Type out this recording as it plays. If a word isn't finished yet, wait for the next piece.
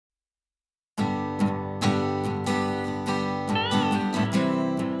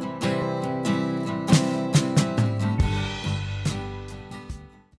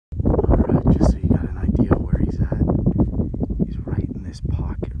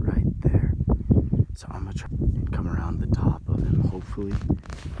right there. So I'm gonna try and come around the top of him. Hopefully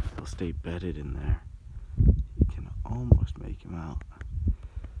he'll stay bedded in there. You can almost make him out,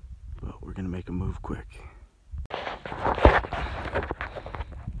 but we're gonna make a move quick. Alright,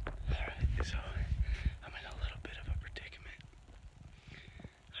 so I'm in a little bit of a predicament.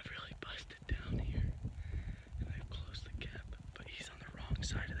 I've really busted down here and I've closed the gap, but he's on the wrong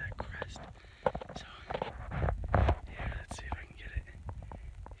side of that crest. So here, let's see if I can get it.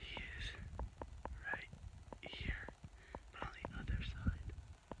 He is right here, but on the other side.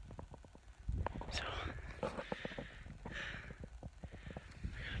 So I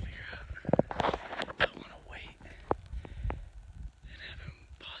gotta figure out if I want to wait and have him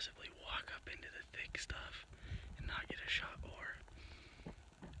possibly walk up into the thick stuff and not get a shot, or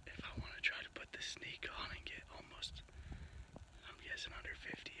if I want to try to put the sneak on and get almost, I'm guessing, under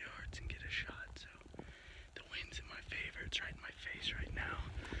 50 yards and get a shot. So the wind's in my favor. It's right in my face right now,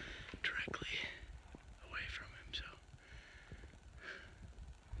 directly away from him. So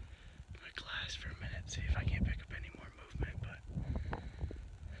I'm gonna glass for a minute, see if I can't pick up any more movement, but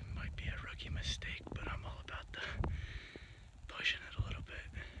it might be a rookie mistake, but I'm all about the pushing it a little bit.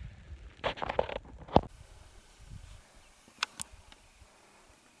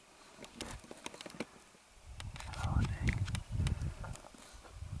 Oh, dang.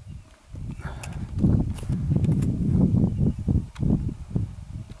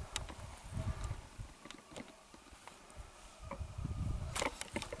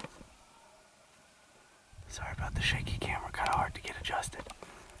 Sorry about the shaky camera, kind of hard to get adjusted.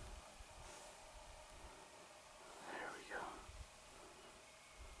 There we go.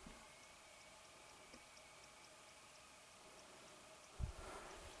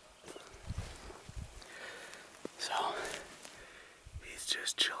 So, he's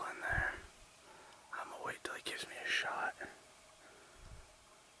just chilling there. I'm gonna wait till he gives me a shot.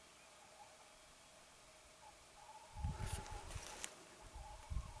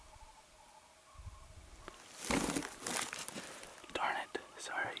 Darn it.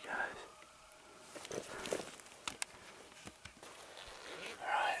 Sorry, guys.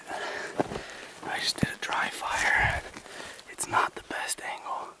 Alright. I just did a dry fire. It's not the best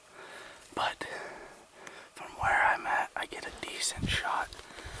angle, but from where I'm at, I get a decent shot.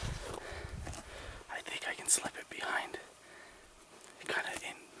 I think I can slip it behind. Kind of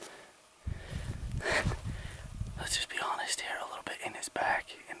in, let's just be honest here, a little bit in his back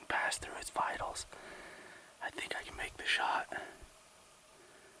and pass through his vitals. I think I can make the shot.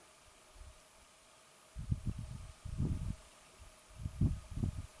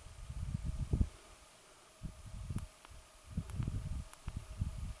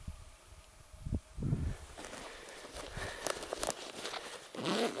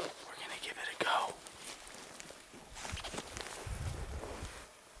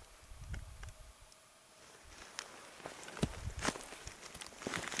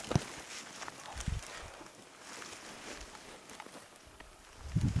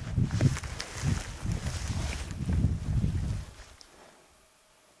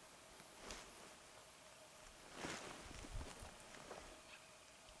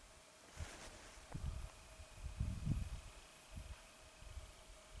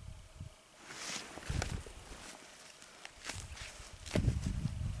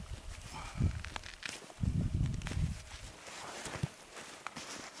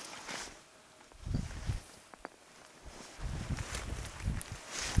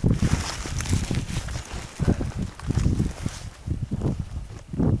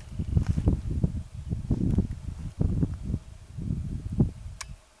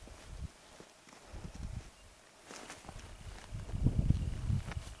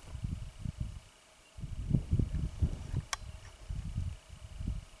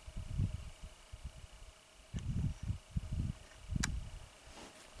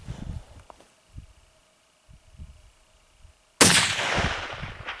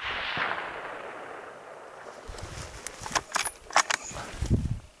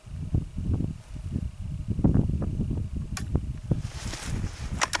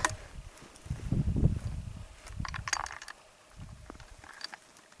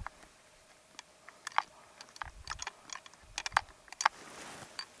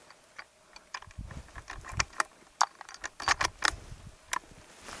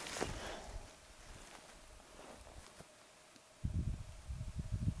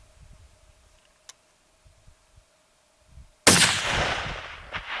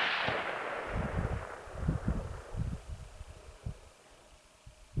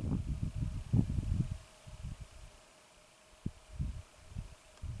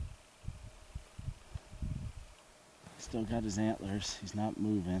 Still got his antlers. He's not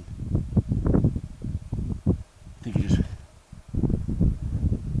moving. I think he just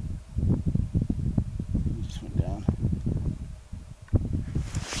went down.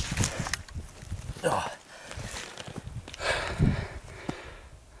 Oh.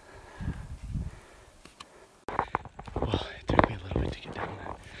 Well, it took me a little bit to get down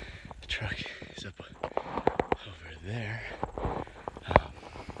there. The truck is up over there.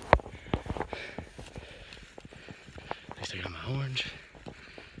 At least I got my orange.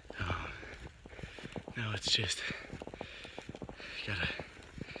 Now it's just gotta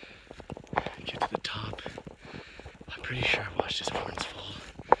get to the top. I'm pretty sure I watched his horns fall.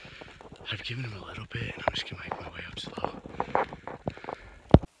 I've given him a little bit, and I'm just gonna make my way up slow.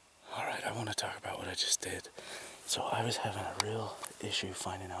 Alright, I want to talk about what I just did. So I was having a real issue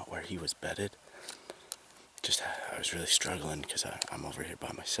finding out where he was bedded. I was really struggling because I'm over here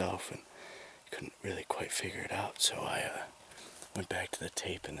by myself and couldn't really quite figure it out. So I went back to the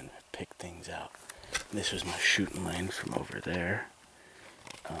tape and then picked things out. And this was my shooting lane from over there.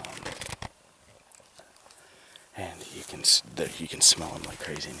 And you can smell him like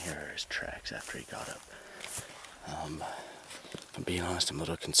crazy, and here are his tracks after he got up. If I'm being honest, I'm a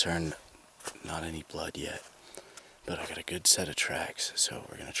little concerned. Not any blood yet, but I got a good set of tracks, so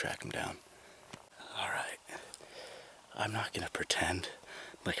we're gonna track him down. All right, I'm not gonna pretend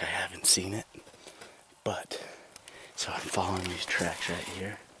like I haven't seen it, but so I'm following these tracks right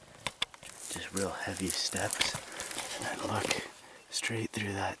here. Just real heavy steps, and then look straight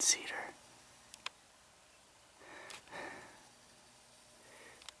through that cedar.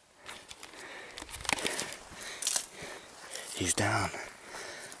 He's down.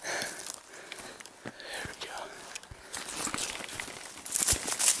 There we go.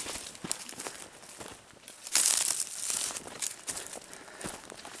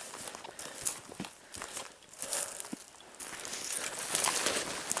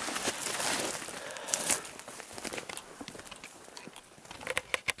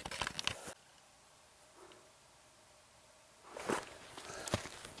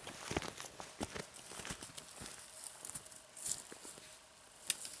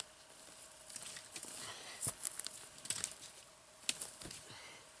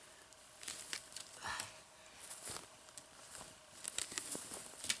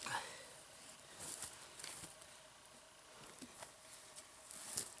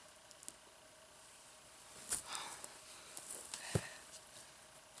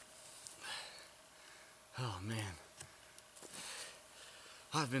 Oh man,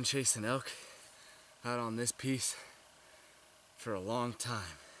 I've been chasing elk out on this piece for a long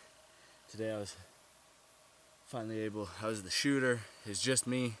time. Today I was finally able, I was the shooter, it's just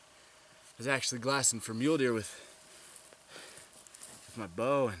me. I was actually glassing for mule deer with my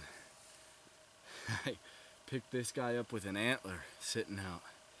bow, and I picked this guy up with an antler sitting out.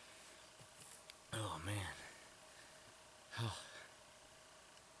 Oh man. Oh.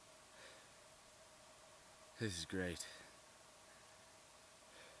 This is great.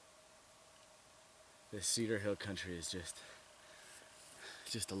 This Cedar Hill country is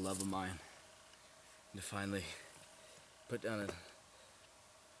just a love of mine. And to finally put down a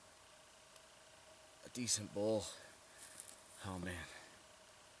decent bull, oh man,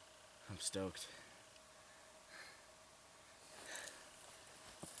 I'm stoked.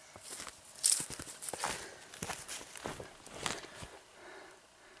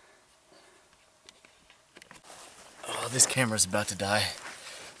 Oh, this camera's about to die.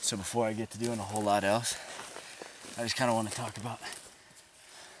 So before I get to doing a whole lot else, I just kind of want to talk about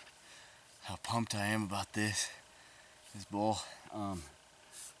how pumped I am about this bull.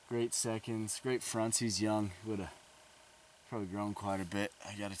 Great seconds, great fronts. He's young, would have probably grown quite a bit.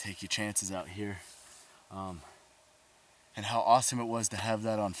 I got to take your chances out here. And how awesome it was to have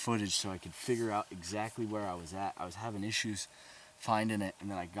that on footage so I could figure out exactly where I was at. I was having issues finding it,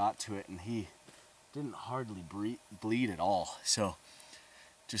 and then I got to it, and he didn't hardly bleed at all. So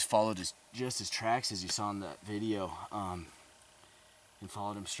just followed just his tracks as you saw in that video, and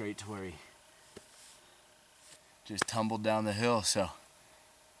followed him straight to where he just tumbled down the hill. So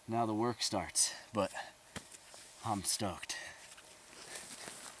now the work starts, but I'm stoked.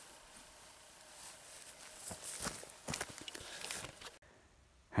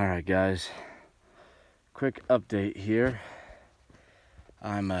 All right, guys, quick update here.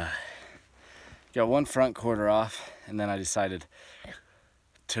 I'm got one front quarter off, and then I decided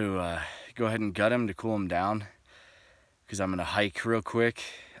to go ahead and gut him to cool him down, because I'm gonna hike real quick.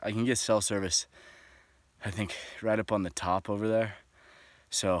 I can get cell service, I think, right up on the top over there.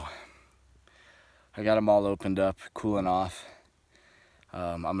 So I got them all opened up, cooling off.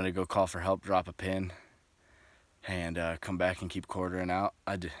 I'm gonna go call for help, drop a pin, and come back and keep quartering out.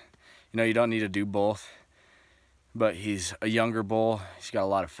 You know, you don't need to do both, but he's a younger bull. He's got a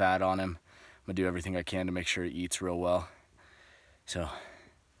lot of fat on him. I'm gonna do everything I can to make sure he eats real well. So,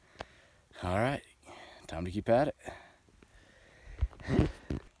 all right, time to keep at it. I'm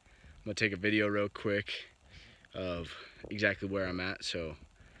gonna take a video real quick of exactly where I'm at, so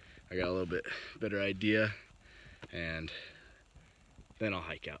I got a little bit better idea, and then I'll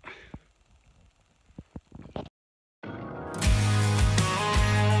hike out.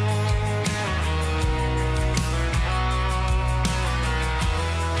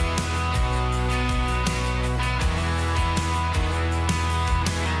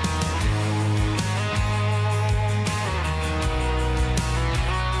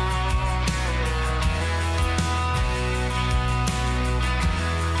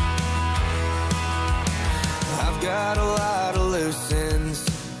 Got a lot of loose ends.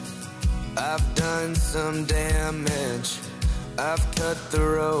 I've done some damage. I've cut the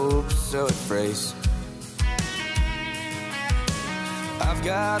rope so it frays. I've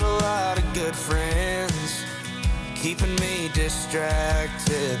got a lot of good friends keeping me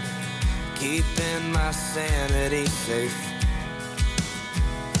distracted, keeping my sanity safe.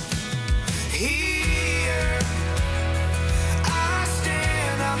 Here I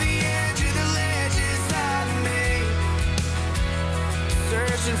stand on the edge of the ledges I've made,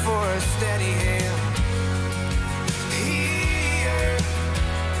 searching for a steady hand. Here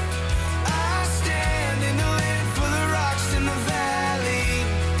I stand in the land for the rocks in the valley.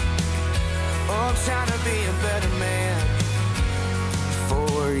 Oh, I'm trying to be a better man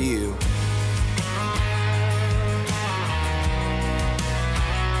for you.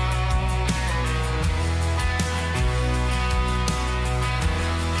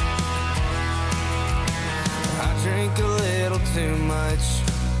 I drink a little too much,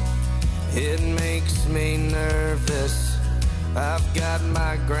 it makes me nervous. I've got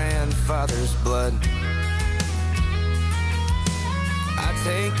my grandfather's blood. I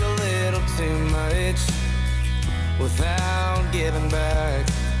take a little too much without giving back.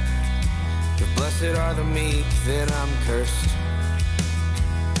 But blessed are the meek, then I'm cursed.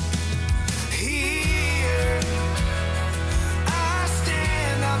 Here I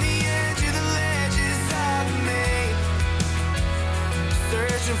stand on the edge of the ledges I've made,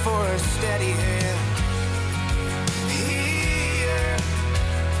 searching for a steady hand. Here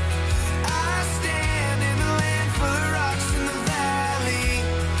I stand in the land for the rocks in the valley.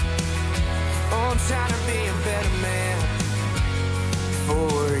 Oh, I'm trying to be a better man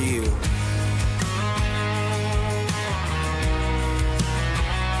for you.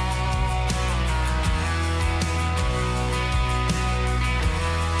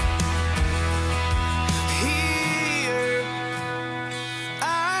 Here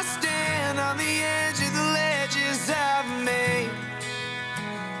I stand on the edge of the ledges I've made,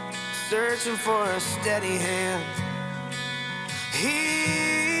 searching for a steady hand.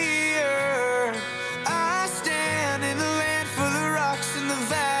 Here